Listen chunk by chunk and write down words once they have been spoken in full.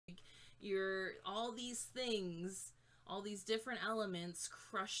You're all these things, all these different elements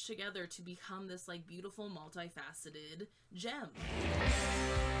crushed together to become this like beautiful multifaceted gem.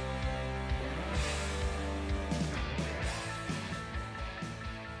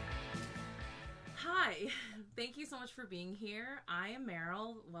 Hi, thank you so much for being here. I am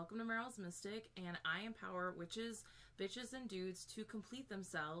Meryl. Welcome to Meryl's Mystic, and I empower witches, bitches, and dudes to complete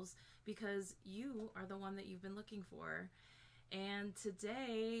themselves because you are the one that you've been looking for. And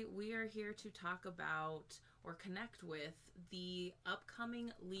today we are here to talk about or connect with the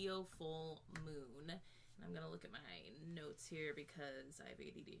upcoming Leo full moon. And I'm going to look at my notes here because I have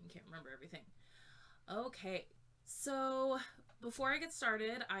ADD and can't remember everything. Okay, so before I get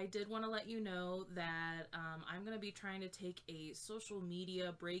started, I did want to let you know that I'm going to be trying to take a social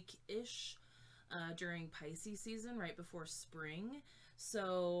media break-ish during Pisces season, right before spring.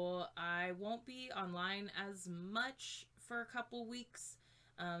 So I won't be online as much for a couple weeks,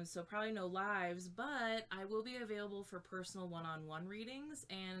 so probably no lives, but I will be available for personal one-on-one readings,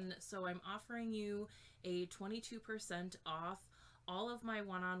 and so I'm offering you a 22% off all of my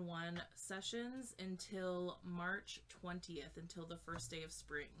one-on-one sessions until March 20th, until the first day of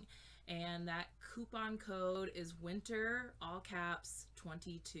spring. And that coupon code is winter, all caps,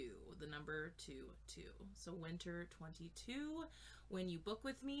 22, the number 22. So winter 22 when you book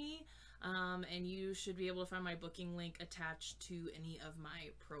with me, and you should be able to find my booking link attached to any of my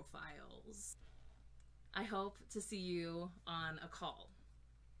profiles. I hope to see you on a call.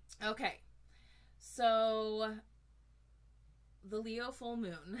 Okay, so the Leo full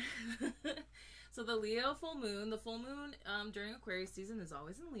moon. So the Leo full moon, during Aquarius season is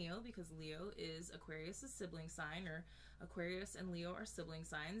always in Leo because Leo is Aquarius' sibling sign, or Aquarius and Leo are sibling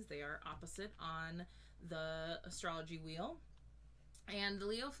signs. They are opposite on the astrology wheel. And the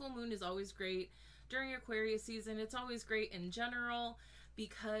Leo full moon is always great during Aquarius season. It's always great in general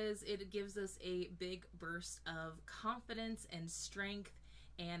because it gives us a big burst of confidence and strength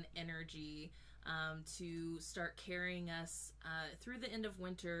and energy to start carrying us through the end of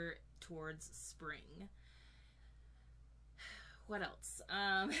winter towards spring. What else?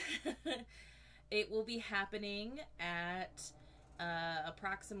 It will be happening at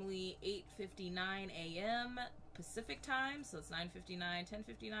approximately 8:59 a.m. Pacific time, so it's 9:59,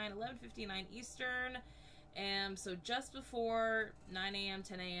 10:59, 11:59 Eastern, and so just before 9 a.m.,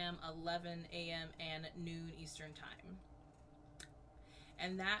 10 a.m., 11 a.m., and noon Eastern time.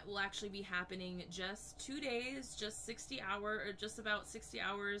 And that will actually be happening just 2 days, just 60 hours, or just about 60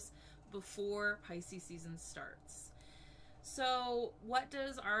 hours before Pisces season starts. So what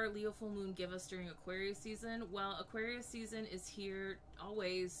does our Leo full moon give us during Aquarius season? Well, Aquarius season is here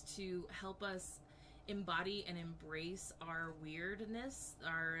always to help us embody and embrace our weirdness,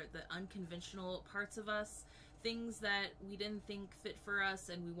 the unconventional parts of us, things that we didn't think fit for us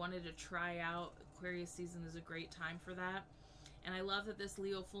and we wanted to try out. Aquarius season is a great time for that. And I love that this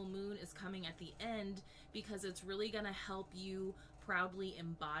Leo full moon is coming at the end because it's really going to help you proudly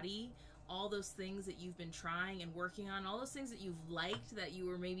embody all those things that you've been trying and working on, all those things that you've liked that you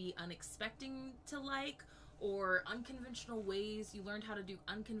were maybe unexpecting to like, or unconventional ways. You learned how to do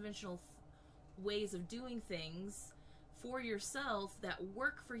unconventional ways of doing things for yourself that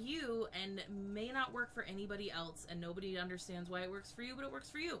work for you and may not work for anybody else, and nobody understands why it works for you, but it works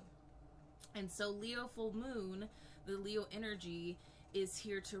for you. And so Leo full moon, the Leo energy, is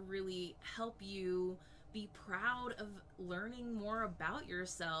here to really help you be proud of learning more about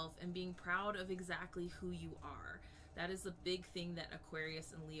yourself and being proud of exactly who you are. That is the big thing that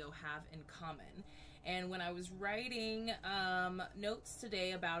Aquarius and Leo have in common. And when I was writing notes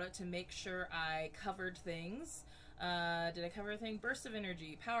today about it to make sure I covered things, did I cover everything? Burst of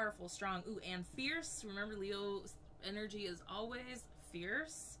energy, powerful, strong, ooh, and fierce. Remember, Leo's energy is always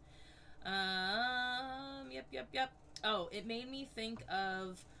fierce. Yep. Oh, it made me think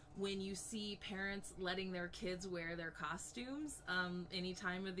of when you see parents letting their kids wear their costumes any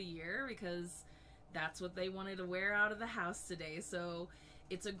time of the year because that's what they wanted to wear out of the house today. So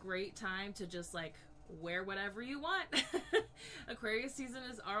it's a great time to just like wear whatever you want. Aquarius season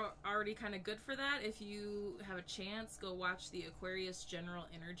is already kind of good for that. If you have a chance, go watch the Aquarius general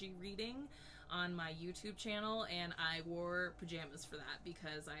energy reading on my YouTube channel, and I wore pajamas for that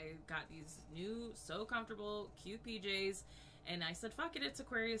because I got these new, so comfortable, cute PJs, and I said, fuck it, it's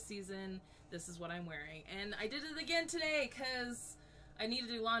Aquarius season, this is what I'm wearing. And I did it again today because I need to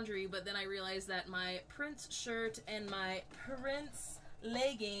do laundry, but then I realized that my Prince shirt and my Prince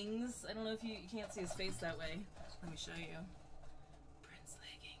leggings, I don't know if you can't see his face that way, let me show you. Prince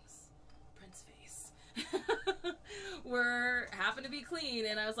leggings, Prince face, happened to be clean,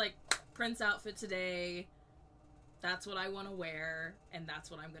 and I was like, Prince outfit today, That's what I want to wear, and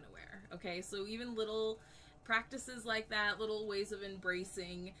that's what I'm going to wear. Okay, so even little practices like that, little ways of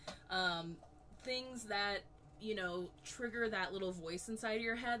embracing things that, you know, trigger that little voice inside of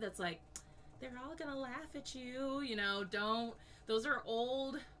your head that's like, they're all going to laugh at you, you know, don't. Those are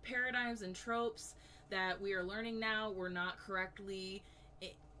old paradigms and tropes that we are learning now were not correctly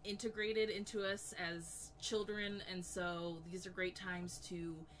integrated into us as children, and so these are great times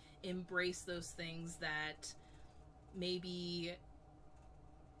to embrace those things that maybe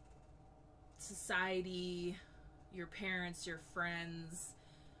society, your parents, your friends,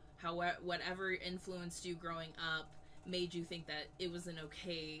 whatever influenced you growing up made you think that it wasn't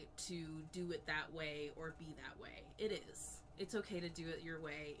okay to do it that way or be that way. It is. It's okay to do it your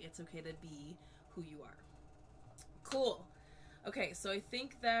way. It's okay to be who you are. Cool. Okay, so I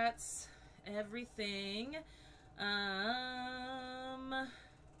think that's everything.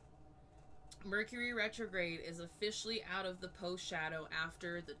 Mercury retrograde is officially out of the post shadow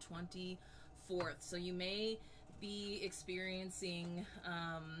after the 24th. So you may be experiencing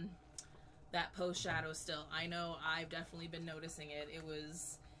that post shadow still. I know I've definitely been noticing it. It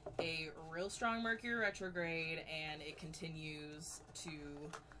was a real strong Mercury retrograde, and it continues to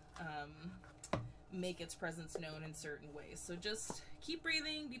make its presence known in certain ways. So just keep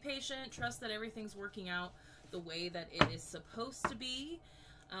breathing, be patient, trust that everything's working out the way that it is supposed to be,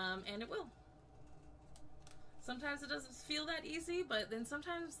 and it will. Sometimes it doesn't feel that easy, but then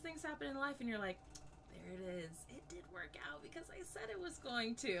sometimes things happen in life and you're like, there it is. It did work out because I said it was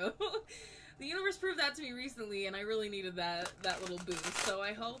going to. The universe proved that to me recently, and I really needed that little boost. So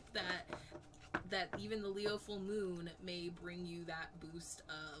I hope that even the Leo full moon may bring you that boost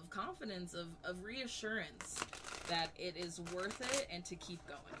of confidence, of reassurance that it is worth it and to keep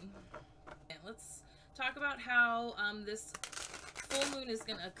going. And let's talk about how this full moon is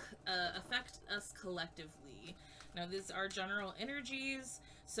going to affect us collectively. Now, these are general energies,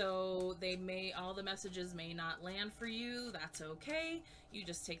 so all the messages may not land for you. That's okay. You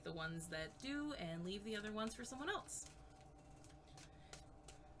just take the ones that do and leave the other ones for someone else.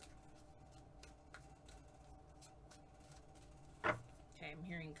 Okay, I'm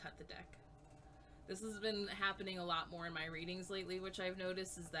hearing cut the deck. This has been happening a lot more in my readings lately, which I've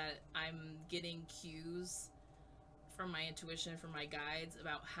noticed is that I'm getting cues from my intuition, from my guides,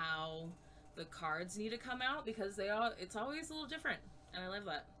 about how the cards need to come out, because it's always a little different, and I love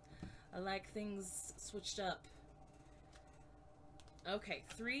that. I like things switched up. Okay,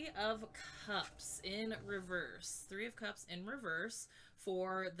 Three of Cups in reverse. Three of Cups in reverse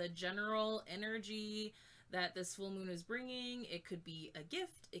for the general energy that this full moon is bringing. It could be a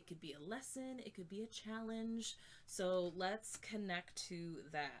gift, it could be a lesson, it could be a challenge. So let's connect to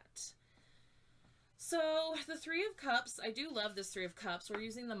that. So the Three of Cups, I do love this Three of Cups. We're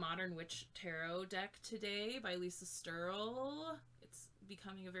using the Modern Witch Tarot deck today by Lisa Sterle. It's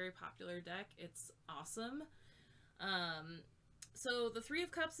becoming a very popular deck. It's awesome. So the Three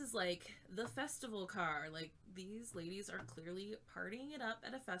of Cups is like the festival card. Like, these ladies are clearly partying it up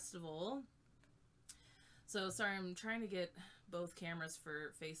at a festival. So sorry, I'm trying to get both cameras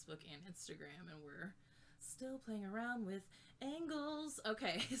for Facebook and Instagram, and we're still playing around with angles.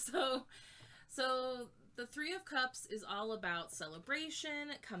 Okay, so the Three of Cups is all about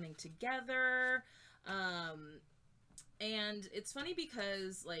celebration, coming together, and it's funny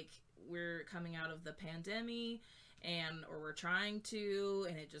because, like, we're coming out of the pandemic, or we're trying to,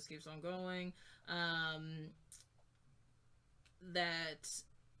 and it just keeps on going, that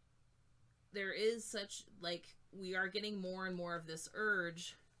there is such, like, we are getting more and more of this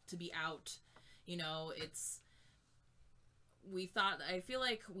urge to be out. You know, I feel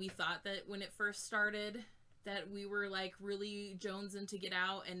like we thought that when it first started that we were, like, really jonesing to get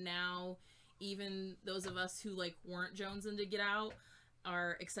out, and now even those of us who, like, weren't jonesing to get out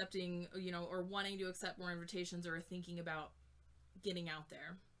are accepting, you know, or wanting to accept more invitations, or thinking about getting out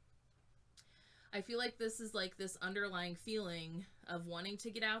there. I feel like this is like this underlying feeling of wanting to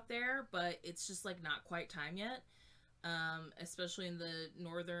get out there, but it's just, like, not quite time yet. Especially in the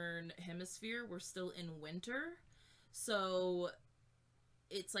northern hemisphere, we're still in winter. So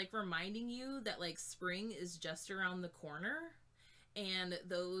it's like reminding you that, like, spring is just around the corner, and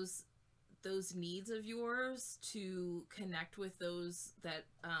those needs of yours to connect with those that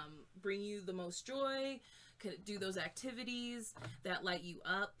bring you the most joy, do those activities that light you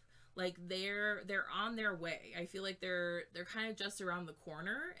up, like, they're on their way. I feel like they're kind of just around the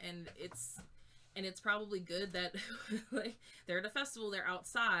corner, and it's probably good that like, they're at a festival, they're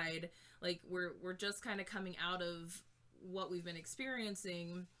outside, like, we're just kind of coming out of what we've been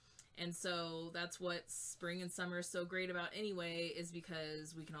experiencing. And so that's what spring and summer is so great about anyway, is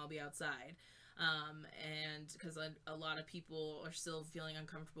because we can all be outside. And because a lot of people are still feeling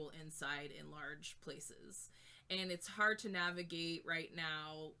uncomfortable inside in large places, and it's hard to navigate right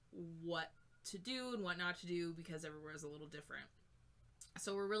now what to do and what not to do because everywhere is a little different.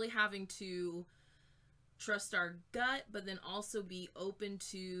 So we're really having to trust our gut, but then also be open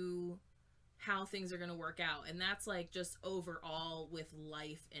to how things are going to work out. And that's like just overall with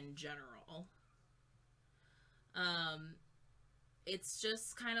life in general. It's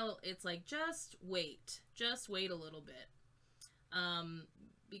just kind of, it's like, just wait a little bit.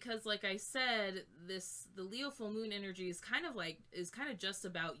 Because like I said, the Leo full moon energy is kind of just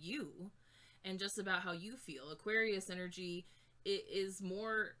about you and just about how you feel. Aquarius energy, it is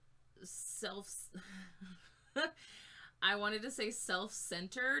more I wanted to say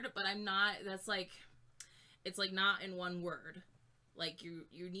self-centered, but I'm not. That's like, it's like not in one word. Like you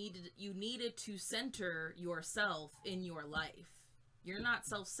needed to center yourself in your life. You're not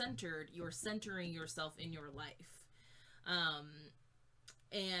self-centered, you're centering yourself in your life.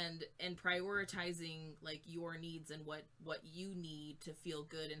 And prioritizing like your needs and what you need to feel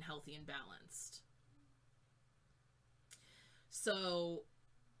good and healthy and balanced. So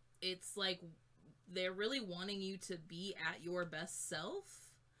it's like they're really wanting you to be at your best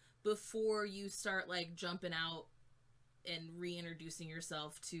self before you start like jumping out and reintroducing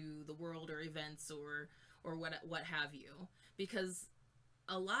yourself to the world or events or what have you, because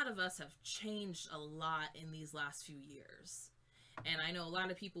a lot of us have changed a lot in these last few years. And I know a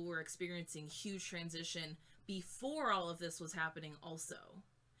lot of people were experiencing huge transition before all of this was happening also.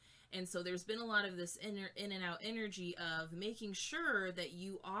 And so there's been a lot of this in and out energy of making sure that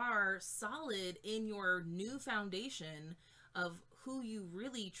you are solid in your new foundation of who you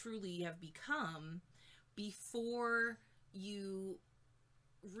really truly have become before you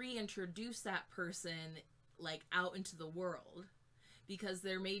reintroduce that person like out into the world. Because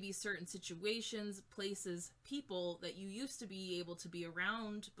there may be certain situations, places, people that you used to be able to be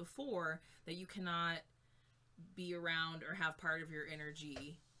around before that you cannot be around or have part of your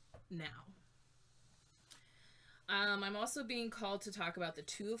energy now. I'm also being called to talk about the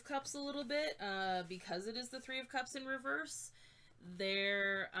Two of Cups a little bit, because it is the Three of Cups in reverse.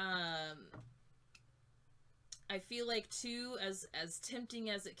 I feel like too, as tempting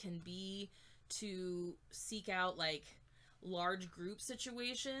as it can be to seek out like large group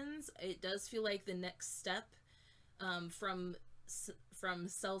situations, it does feel like the next step from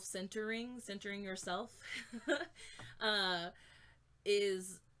centering yourself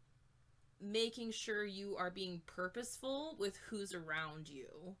is making sure you are being purposeful with who's around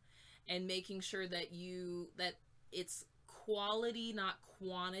you, and making sure that it's quality, not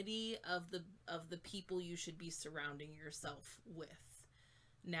quantity, of the people you should be surrounding yourself with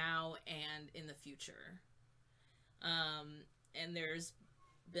now and in the future. And there's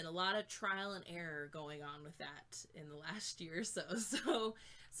been a lot of trial and error going on with that in the last year or so.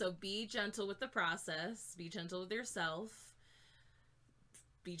 So be gentle with the process, be gentle with yourself,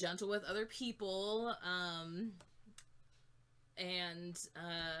 be gentle with other people.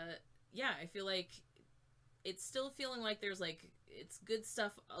 Yeah, I feel like it's still feeling like there's like, it's good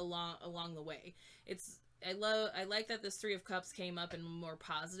stuff along the way. I like that this Three of Cups came up in a more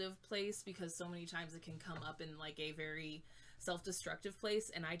positive place, because so many times it can come up in like a very self-destructive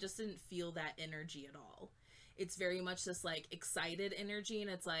place, and I just didn't feel that energy at all. It's very much this like excited energy, and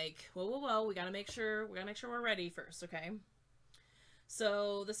it's like, whoa, we gotta make sure we're ready first, okay?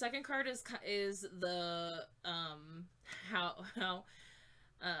 So the second card is the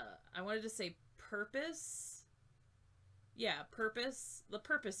I wanted to say purpose. Yeah, purpose. The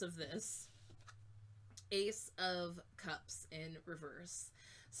purpose of this. Ace of Cups in reverse.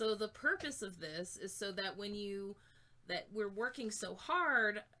 So the purpose of this is so that that we're working so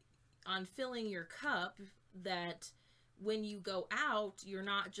hard on filling your cup, that when you go out, you're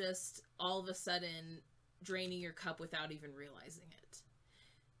not just all of a sudden draining your cup without even realizing it.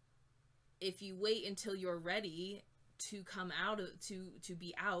 If you wait until you're ready to come out of, to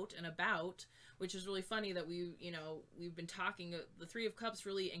be out and about, which is really funny that we've been talking, the Three of Cups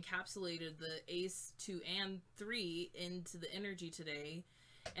really encapsulated the Ace 2 and 3 into the energy today,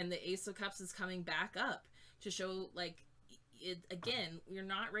 and the Ace of Cups is coming back up to show like it again. You're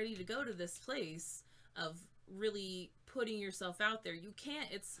not ready to go to this place of really putting yourself out there. You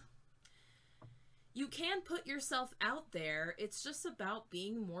can put yourself out there. It's just about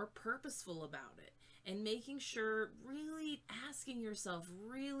being more purposeful about it and making sure, really asking yourself,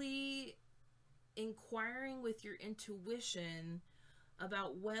 really inquiring with your intuition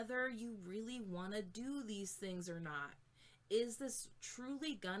about whether you really want to do these things or not. Is this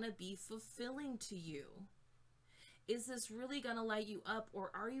truly gonna be fulfilling to you? is this really going to light you up,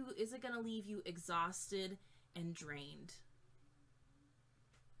 or is it going to leave you exhausted and drained?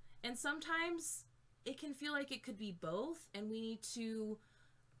 And sometimes it can feel like it could be both, and we need to,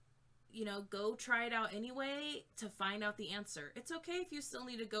 you know, go try it out anyway to find out the answer. It's okay if you still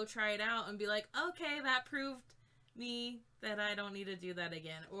need to go try it out and be like, okay, that proved me that I don't need to do that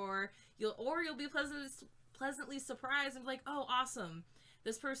again. Or you'll be pleasantly surprised and be like, oh, awesome.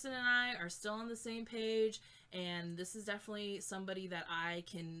 This person and I are still on the same page, and this is definitely somebody that I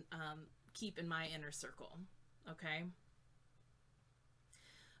can keep in my inner circle. Okay?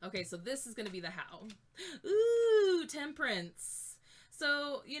 Okay, so this is going to be the how. Ooh, temperance.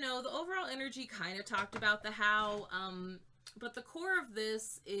 So, you know, the overall energy kind of talked about the how, but the core of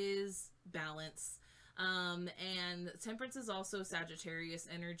this is balance. And temperance is also Sagittarius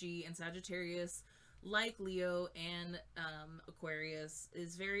energy, and Sagittarius, like Leo and Aquarius,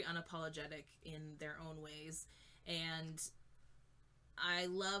 is very unapologetic in their own ways. And I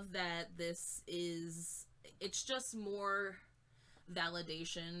love that it's just more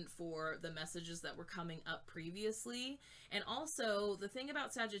validation for the messages that were coming up previously. And also the thing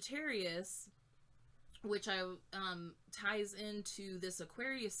about Sagittarius, which ties into this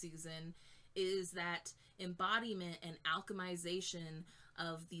Aquarius season, is that embodiment and alchemization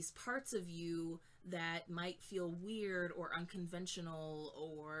of these parts of you that might feel weird or unconventional,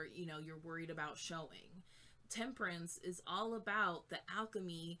 or, you know, you're worried about showing. Temperance is all about the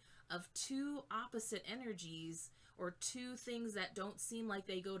alchemy of two opposite energies, or two things that don't seem like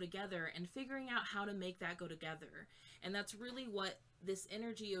they go together, and figuring out how to make that go together. And that's really what this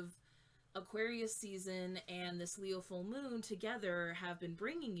energy of Aquarius season and this Leo full moon together have been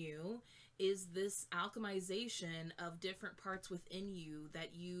bringing you, is this alchemization of different parts within you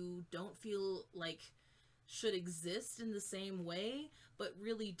that you don't feel like should exist in the same way, but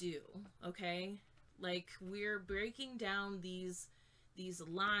really do. Okay? Like, we're breaking down these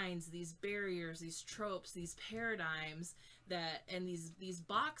lines, these barriers, these tropes, these paradigms and these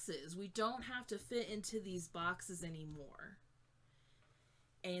boxes. We don't have to fit into these boxes anymore.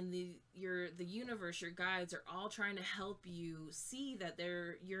 And the universe, your guides, are all trying to help you see that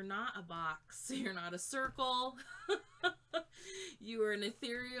you're not a box, you're not a circle. You are an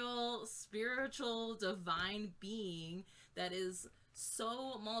ethereal, spiritual, divine being that is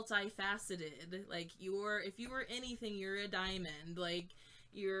so multifaceted. Like, if you were anything, you're a diamond. Like,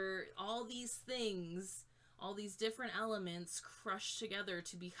 you're all these things, all these different elements crushed together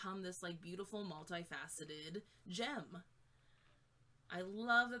to become this like beautiful multifaceted gem. I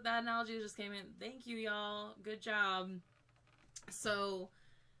love that analogy just came in. Thank you, y'all. Good job. So,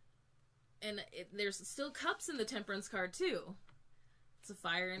 and there's still cups in the temperance card too. It's a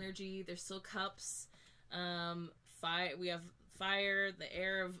fire energy. There's still cups. We have fire, the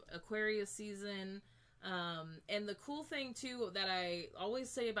air of Aquarius season. And the cool thing too that I always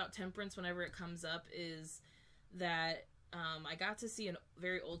say about temperance whenever it comes up is that I got to see a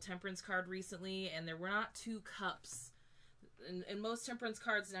very old temperance card recently, and there were not two cups. In most temperance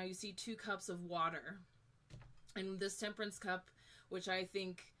cards now, you see two cups of water. And this temperance cup, which I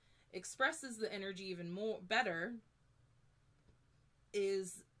think expresses the energy even better,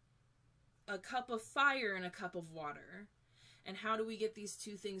 is a cup of fire and a cup of water. And how do we get these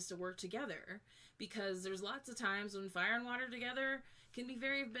two things to work together? Because there's lots of times when fire and water together can be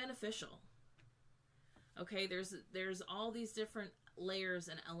very beneficial. Okay, there's all these different layers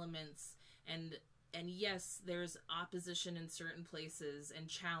and elements, and yes, there's opposition in certain places and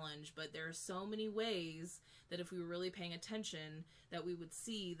challenge, but there are so many ways that if we were really paying attention, that we would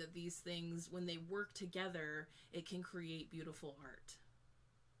see that these things, when they work together, it can create beautiful art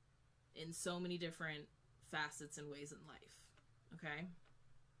in so many different facets and ways in life. Okay?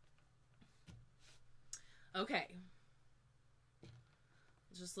 Okay.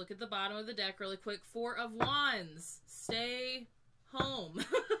 Just look at the bottom of the deck really quick. 4 of Wands. Stay home.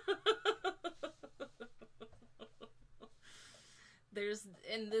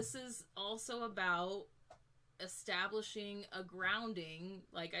 And this is also about establishing a grounding,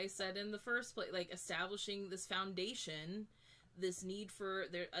 like I said in the first place, like establishing this foundation, this need for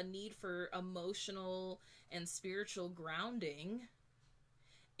emotional and spiritual grounding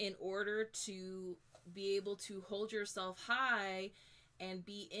in order to be able to hold yourself high and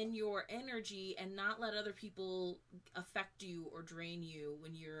be in your energy and not let other people affect you or drain you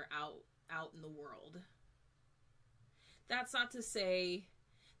when you're out in the world. That's not to say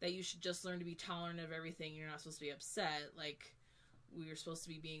that you should just learn to be tolerant of everything. You're not supposed to be upset. Like, we're supposed to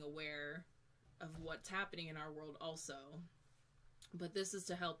be being aware of what's happening in our world also. But this is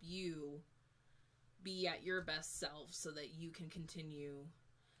to help you be at your best self so that you can continue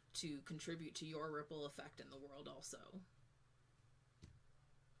to contribute to your ripple effect in the world also.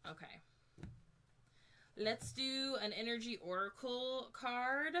 Okay. Let's do an energy oracle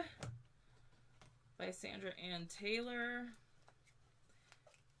card by Sandra Ann Taylor.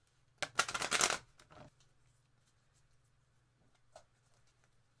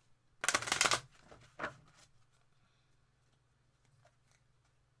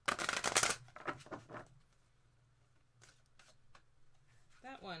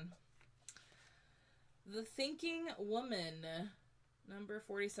 That one. The Thinking Woman. Number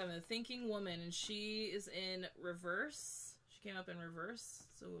 47, the Thinking Woman, and she is in reverse. She came up in reverse,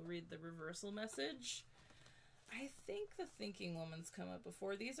 so we'll read the reversal message. I think the Thinking Woman's come up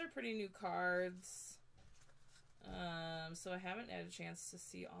before. These are pretty new cards, so I haven't had a chance to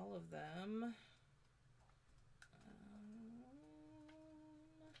see all of them.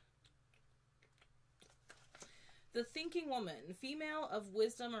 The Thinking Woman, female of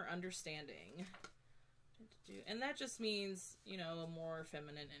wisdom or understanding. And that just means, you know, a more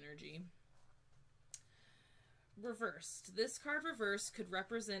feminine energy. Reversed. This card reversed could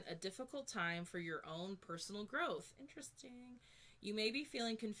represent a difficult time for your own personal growth. Interesting. You may be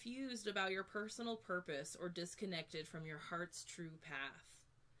feeling confused about your personal purpose or disconnected from your heart's true path.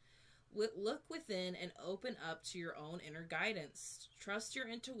 Look within and open up to your own inner guidance. Trust your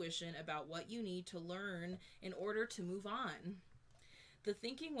intuition about what you need to learn in order to move on. The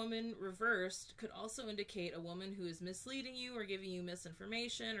Thinking Woman reversed could also indicate a woman who is misleading you or giving you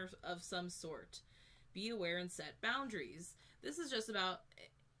misinformation or of some sort. Be aware and set boundaries. This is just about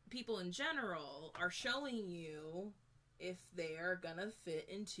people in general are showing you if they are gonna fit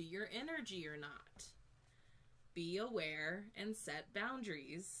into your energy or not. Be aware and set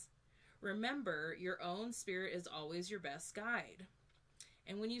boundaries. Remember, your own spirit is always your best guide.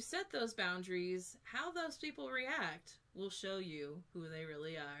 And when you set those boundaries, how those people react will show you who they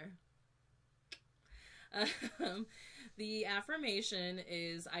really are. The affirmation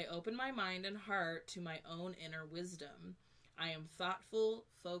is, I open my mind and heart to my own inner wisdom. I am thoughtful,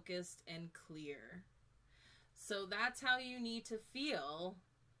 focused, and clear. So that's how you need to feel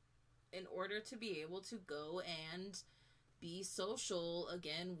in order to be able to go and be social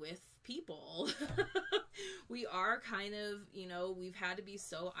again with people. We are kind of, you know, we've had to be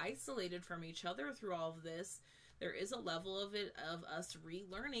so isolated from each other through all of this. There is a level of it, of us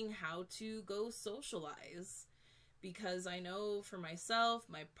relearning how to go socialize. Because I know for myself,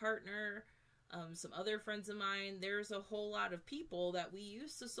 my partner, some other friends of mine, there's a whole lot of people that we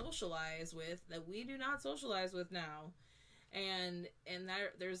used to socialize with that we do not socialize with now. And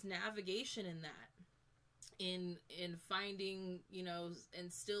that there's navigation in that. In finding, you know,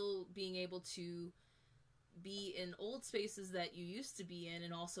 and still being able to be in old spaces that you used to be in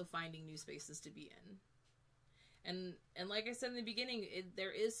and also finding new spaces to be in. And like I said in the beginning,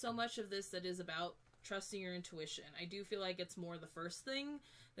 there is so much of this that is about trusting your intuition. I do feel like it's more the first thing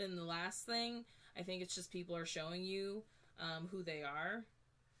than the last thing. I think it's just people are showing you who they are.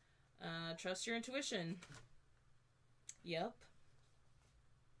 Trust your intuition. Yep.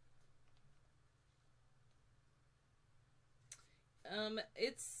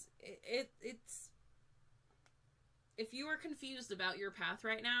 It's if you are confused about your path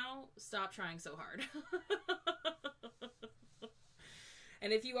right now, stop trying so hard.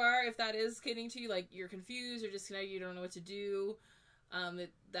 And if you are, if that is getting to you, like you're confused, you're disconnected, you don't know what to do,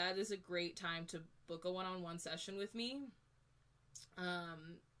 that is a great time to book a one-on-one session with me.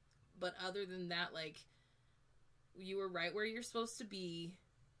 But other than that, like, you are right where you're supposed to be.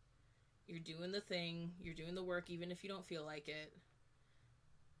 You're doing the thing, you're doing the work, even if you don't feel like it.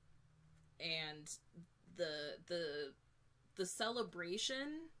 And the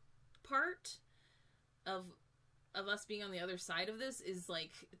celebration part of us being on the other side of this is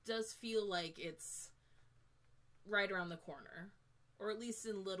like, it does feel like it's right around the corner, or at least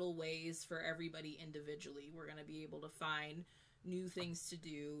in little ways for everybody individually. We're going to be able to find new things to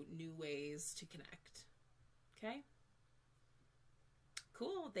do, new ways to connect. Okay?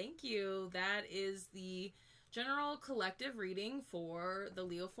 Cool. Thank you. That is the general collective reading for the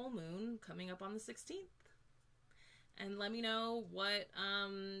Leo full moon coming up on the 16th. And let me know what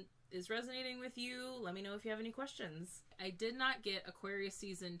is resonating with you. Let me know if you have any questions. I did not get Aquarius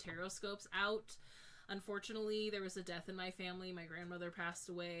season tarot scopes out. Unfortunately, there was a death in my family. My grandmother passed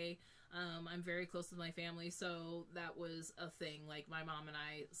away. I'm very close with my family, so that was a thing. Like, my mom and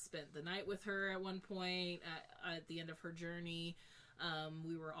I spent the night with her at one point at the end of her journey.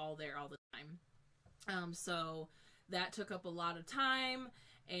 We were all there all the time. So that took up a lot of time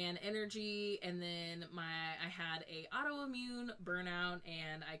and energy, and then I had a autoimmune burnout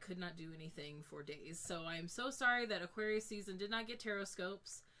and I could not do anything for days. So I'm so sorry that Aquarius season did not get tarot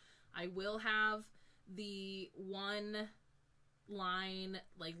scopes. I will have the one line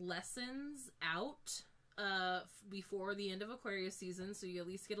like lessons out before the end of Aquarius season, so you at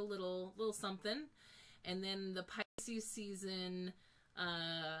least get a little something. And then the Pisces season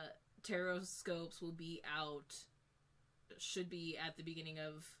tarot scopes will be out, should be at the beginning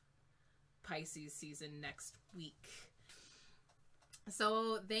of Pisces season next week.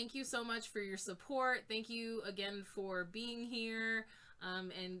 So thank you so much for your support. Thank you again for being here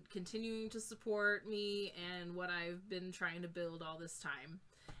and continuing to support me and what I've been trying to build all this time.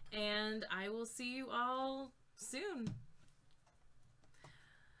 And I will see you all soon.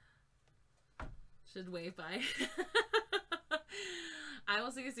 Should wave bye. I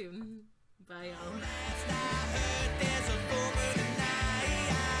will see you soon. Bye, y'all.